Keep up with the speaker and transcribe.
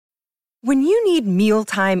When you need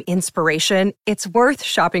mealtime inspiration, it's worth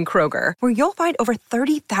shopping Kroger, where you'll find over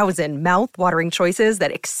 30,000 mouth-watering choices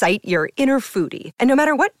that excite your inner foodie. And no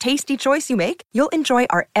matter what tasty choice you make, you'll enjoy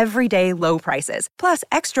our everyday low prices, plus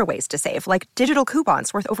extra ways to save, like digital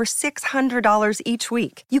coupons worth over $600 each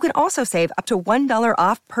week. You can also save up to $1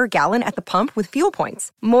 off per gallon at the pump with fuel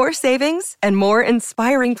points. More savings and more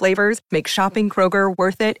inspiring flavors make shopping Kroger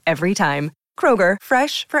worth it every time. Kroger,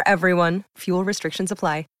 fresh for everyone. Fuel restrictions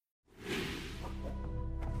apply.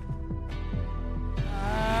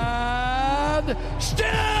 Still!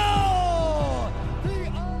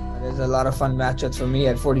 There's a lot of fun matchups for me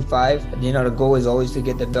at 45. You know, the goal is always to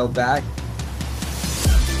get the belt back.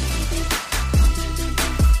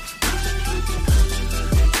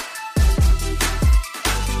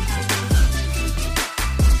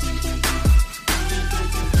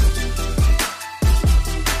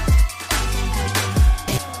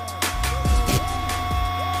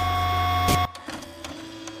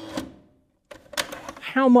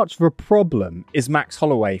 How much of a problem is Max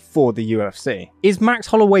Holloway for the UFC? Is Max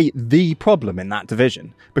Holloway the problem in that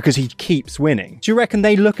division because he keeps winning? Do you reckon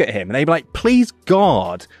they look at him and they be like, please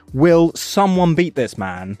God, will someone beat this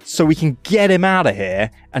man so we can get him out of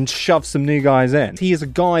here and shove some new guys in? He is a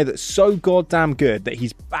guy that's so goddamn good that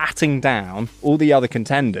he's batting down all the other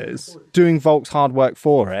contenders, doing Volk's hard work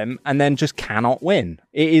for him, and then just cannot win.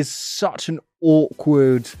 It is such an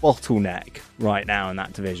awkward bottleneck right now in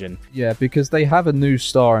that division. Yeah, because they have a new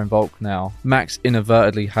star in Volk now. Max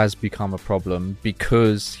inadvertently has become a problem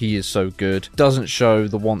because he is so good. Doesn't show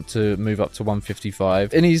the want to move up to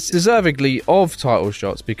 155. And he's deservedly of title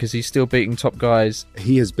shots because he's still beating top guys.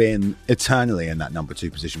 He has been eternally in that number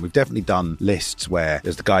 2 position. We've definitely done lists where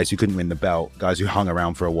there's the guys who couldn't win the belt, guys who hung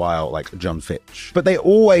around for a while, like John Fitch. But they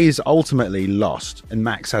always ultimately lost, and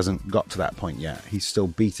Max hasn't got to that point yet. He's still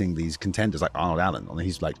beating these contenders like Arnold Allen on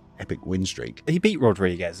his like epic win streak. He beat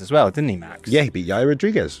Rodriguez as well, didn't he, Max? Yeah, he beat Yair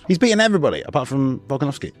Rodriguez. He's beaten everybody apart from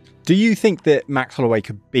Volkanovski. Do you think that Max Holloway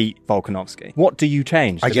could beat Volkanovski? What do you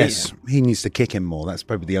change? I guess he needs to kick him more. That's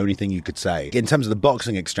probably the only thing you could say. In terms of the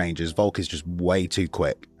boxing exchanges, Volk is just way too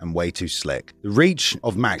quick and way too slick. The reach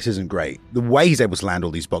of Max isn't great. The way he's able to land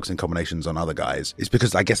all these boxing combinations on other guys is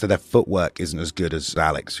because I guess that their footwork isn't as good as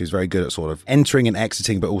Alex, who's very good at sort of entering and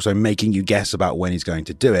exiting, but also making you guess about when he's going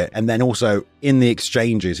to do it. And then also in the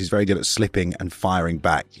exchanges, he's very good at slipping and firing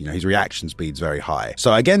back. You know, his reaction speed's very high.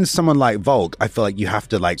 So against someone like Volk, I feel like you have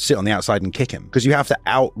to like sit on the outside and kick him because you have to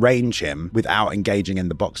outrange him without engaging in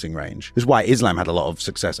the boxing range. This is why Islam had a lot of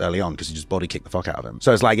success early on, because he just body kicked the fuck out of him.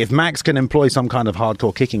 So it's like if Max can employ some kind of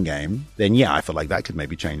hardcore kicking game, then yeah, I feel like that could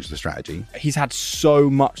maybe change the strategy. He's had so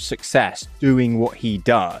much success doing what he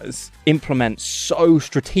does, implements so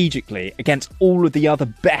strategically against all of the other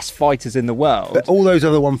best fighters in the world. But all those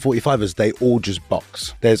other 145ers, they all just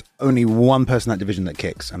box. There's only one person in that division that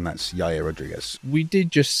kicks, and that's Yair Rodriguez. We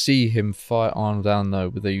did just see him fight Arnold Allen though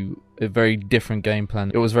with a very different game plan.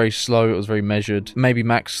 It was very slow, it was very measured. Maybe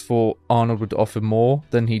Max thought Arnold would offer more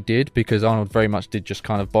than he did, because Arnold very much did just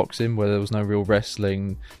kind of box him, where there was no real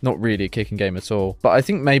wrestling, not really a kicking game at all. But I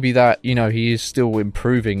think maybe that, you know, he is still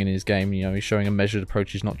improving in his game. You know, he's showing a measured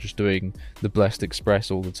approach. He's not just doing the Blessed Express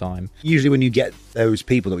all the time. Usually when you get those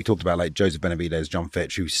people that we talked about, like Joseph Benavidez, John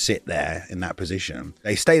Fitch, who sit there in that position,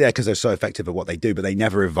 they stay there because they're so effective at what they do, but they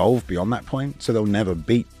never evolve beyond that point. So they'll never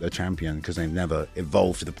beat the champion because they've never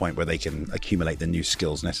evolved to the point where they can accumulate the new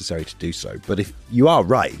skills necessary to do so. But if you are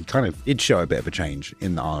right, he kind of did show a bit of a change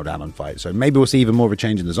in the Arnold Allen fight. So maybe we'll see even more of a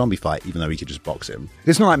change in the zombie fight, even though he could just box him.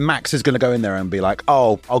 It's not like Max is going to go in there and be like,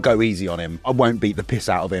 oh, I'll go easy on him. I won't beat the piss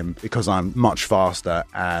out of him because I'm much faster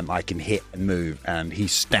and I can hit and move, and he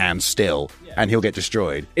stands still and he'll get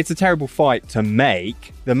destroyed. It's a terrible fight to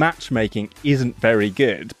make. The matchmaking isn't very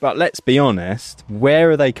good, but let's be honest,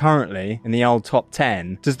 where are they currently in the old top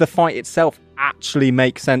 10? Does the fight itself actually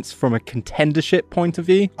make sense from a contendership point of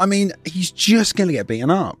view? I mean, he's just going to get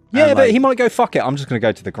beaten up. Yeah, but he might go, fuck it, I'm just going to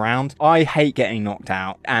go to the ground. I hate getting knocked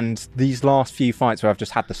out, and these last few fights where I've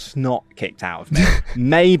just had the snot kicked out of me,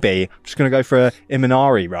 maybe I'm just going to go for a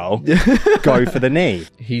Imanari roll, go for the knee.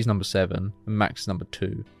 He's number 7 and Max is number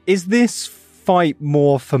 2. Is this fight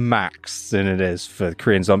more for Max than it is for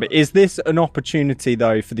Korean Zombie? Is this an opportunity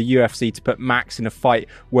though for the UFC to put Max in a fight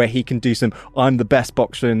where he can do some I'm the best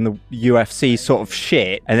boxer in the UFC sort of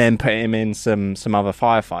shit, and then put him in some other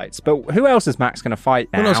firefights? But who else is Max going to fight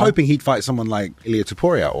now? Well, I was hoping he'd fight someone like Ilia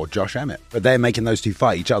Topuria or Josh Emmett, but they're making those two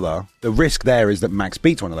fight each other. The risk there is that Max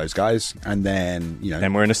beats one of those guys, and then, you know,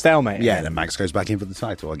 then we're in a stalemate. Yeah, then Max goes back in for the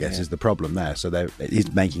title, I guess, is the problem there. So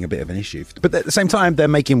he's making a bit of an issue. But at the same time, they're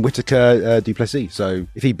making Whittaker Duplessis. So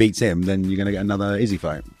if he beats him, then you're going to get another Izzy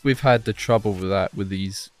fight. We've had the trouble with that with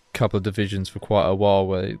these couple of divisions for quite a while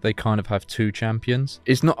where they kind of have two champions.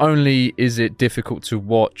 It's not only is it difficult to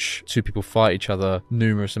watch two people fight each other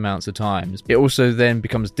numerous amounts of times, it also then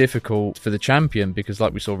becomes difficult for the champion because,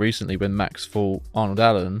 like we saw recently when Max fought Arnold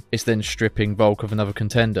Allen, it's then stripping Volk of another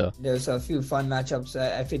contender. There's a few fun matchups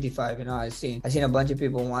at 55. I've seen a bunch of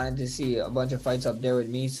people wanted to see a bunch of fights up there with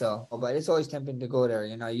me. So, but it's always tempting to go there.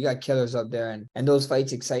 You got killers up there, and those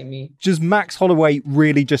fights excite me. Does Max Holloway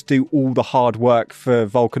really just do all the hard work for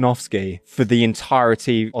Volkanovski for the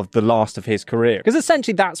entirety of the last of his career? Because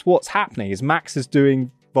essentially that's what's happening, is Max is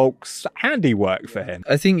doing Volk's handiwork for him.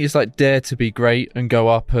 I think it's like dare to be great and go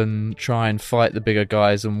up and try and fight the bigger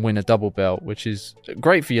guys and win a double belt, which is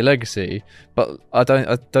great for your legacy. But I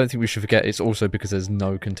don't think we should forget it's also because there's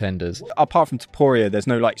no contenders. Apart from Topuria, there's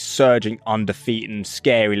no like surging, undefeated,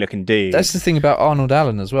 scary looking dude. That's the thing about Arnold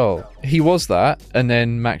Allen as well. He was that, and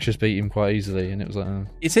then Max just beat him quite easily, and it was like...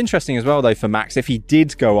 It's interesting as well, though, for Max, if he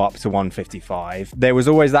did go up to 155, there was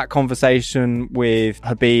always that conversation with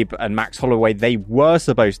Habib and Max Holloway. They were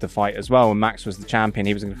supposed to fight as well. When Max was the champion,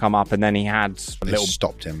 he was going to come up, and then he had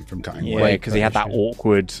stopped him from cutting weight. Yeah, because he had that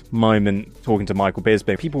awkward moment talking to Michael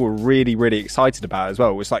Bisping. People were really, really excited about it as well.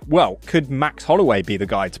 It was like, well, could Max Holloway be the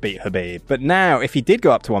guy to beat Habib? But now, if he did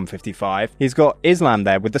go up to 155, he's got Islam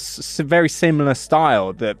there with a very similar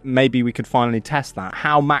style that maybe we could finally test that.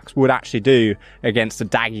 How Max would actually do against a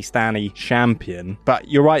Dagestani champion. But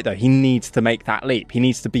you're right, though. He needs to make that leap. He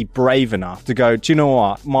needs to be brave enough to go, do you know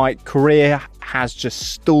what? My career has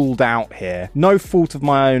just stalled out here. No fault of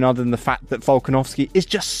my own other than the fact that Volkanovski is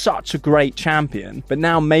just such a great champion. But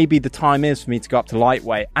now maybe the time is for me to go up to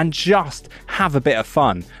lightweight and just have a bit of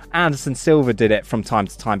fun. Anderson Silva did it from time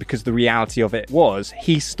to time because the reality of it was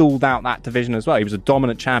he stalled out that division as well. He was a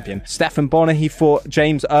dominant champion. Stephan Bonner, he fought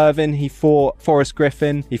James Irvin, he fought Forrest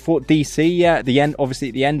Griffin, he fought DC, at the end, obviously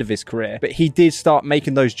at the end of his career. But he did start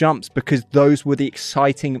making those jumps because those were the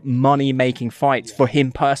exciting money-making fights for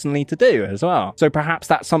him personally to do as well. So perhaps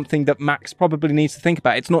that's something that Max probably needs to think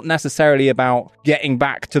about. It's not necessarily about getting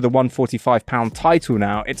back to the 145-pound title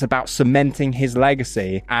now. It's about cementing his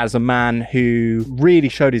legacy as a man who really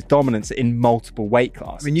showed his dominance in multiple weight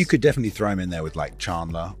classes. I mean, you could definitely throw him in there with like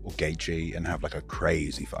Chandler or Gaethje and have like a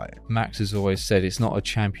crazy fight. Max has always said it's not a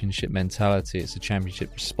championship mentality, it's a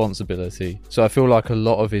championship responsibility. So I feel like a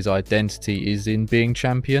lot of his identity is in being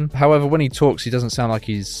champion. However, when he talks, he doesn't sound like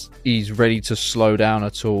he's ready to slow down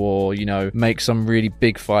at all or, make some really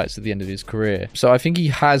big fights at the end of his career. So I think he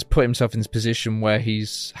has put himself in this position where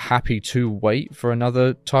he's happy to wait for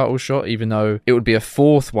another title shot, even though it would be a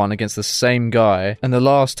fourth one against the same guy. And the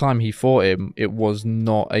last time he fought him, it was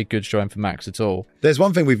not a good showing for Max at all. There's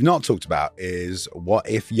one thing we've not talked about is what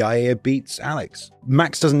if Yair beats Alex?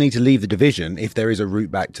 Max doesn't need to leave the division if there is a route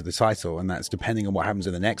back to the title, and that's depending on what happens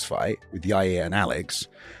in the next fight with Yair and Alex.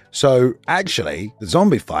 So actually, the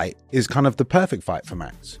zombie fight is kind of the perfect fight for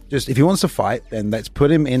Max. Just if he wants to fight, then let's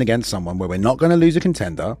put him in against someone where we're not going to lose a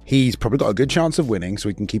contender. He's probably got a good chance of winning, so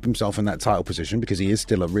he can keep himself in that title position because he is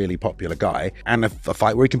still a really popular guy. And a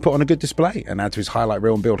fight where he can put on a good display and add to his highlight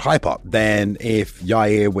reel and build hype up. Then if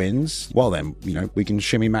Yair wins, well then, we can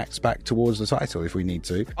shimmy Max back towards the title if we need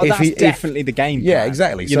to. That's definitely the game plan. Yeah,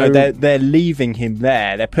 exactly. So they're leaving him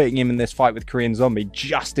there. They're putting him in this fight with Korean Zombie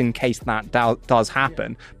just in case that does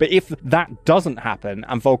happen. Yeah. But if that doesn't happen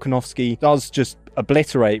and Volkanovski does just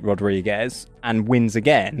obliterate Rodriguez and wins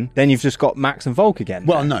again, then you've just got Max and Volk again.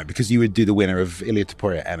 Well, no, because you would do the winner of Ilia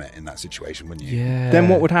Topuria Emmett in that situation, wouldn't you? Yeah. Then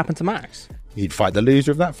what would happen to Max? He'd fight the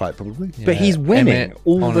loser of that fight, probably. Yeah. But he's winning Emmett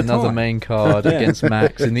all on the time. Another main card against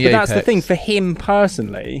Max in the Apex. That's the thing for him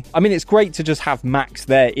personally. I mean, it's great to just have Max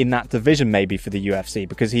there in that division maybe for the UFC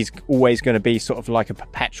because he's always going to be sort of like a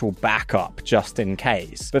perpetual backup just in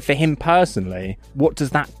case. But for him personally, what does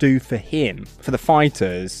that do for him? For the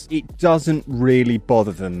fighters, it doesn't really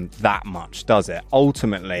bother them that much, does it?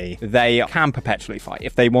 Ultimately, they can perpetually fight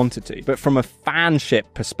if they wanted to. But from a fanship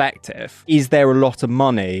perspective, is there a lot of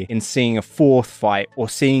money in seeing a fourth fight or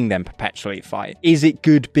seeing them perpetually fight? Is it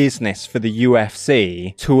good business for the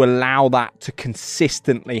UFC to allow that to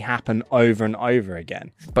consistently happen over and over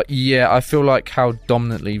again? But yeah, I feel like how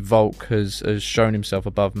dominantly Volk has shown himself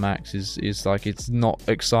above Max is like it's not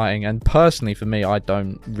exciting. And personally for me, I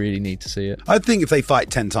don't really need to see it. I think if they fight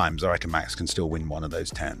 10 times, I reckon Max can still win one of those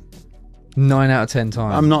 10. 9 out of 10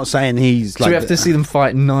 times. I'm not saying he's like... So we have to see them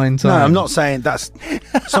fight 9 times? No, I'm not saying that's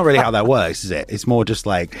not really how that works, is it? It's more just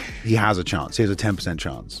like he has a chance. He has a 10%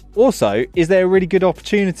 chance. Also, is there a really good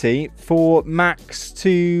opportunity for Max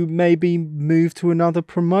to maybe move to another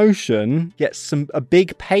promotion, get a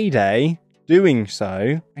big payday doing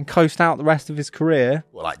so, and coast out the rest of his career?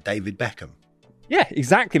 Well, like David Beckham. Yeah,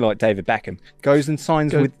 exactly like David Beckham. Goes and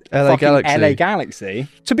signs with LA LA Galaxy.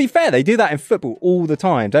 To be fair, they do that in football all the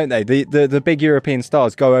time, don't they? The big European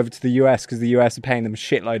stars go over to the US because the US are paying them a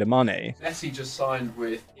shitload of money. Messi just signed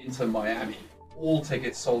with Inter Miami. All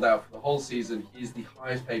tickets sold out for the whole season. He's the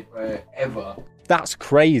highest paid player ever. That's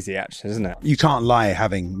crazy, actually, isn't it? You can't lie,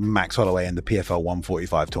 having Max Holloway in the PFL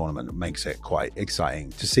 145 tournament makes it quite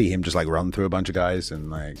exciting to see him just like run through a bunch of guys, and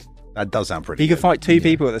like that does sound pretty He good. could fight two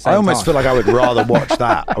people at the same time. I almost feel like I would rather watch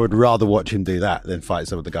that. I would rather watch him do that than fight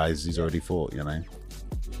some of the guys he's already fought, you know?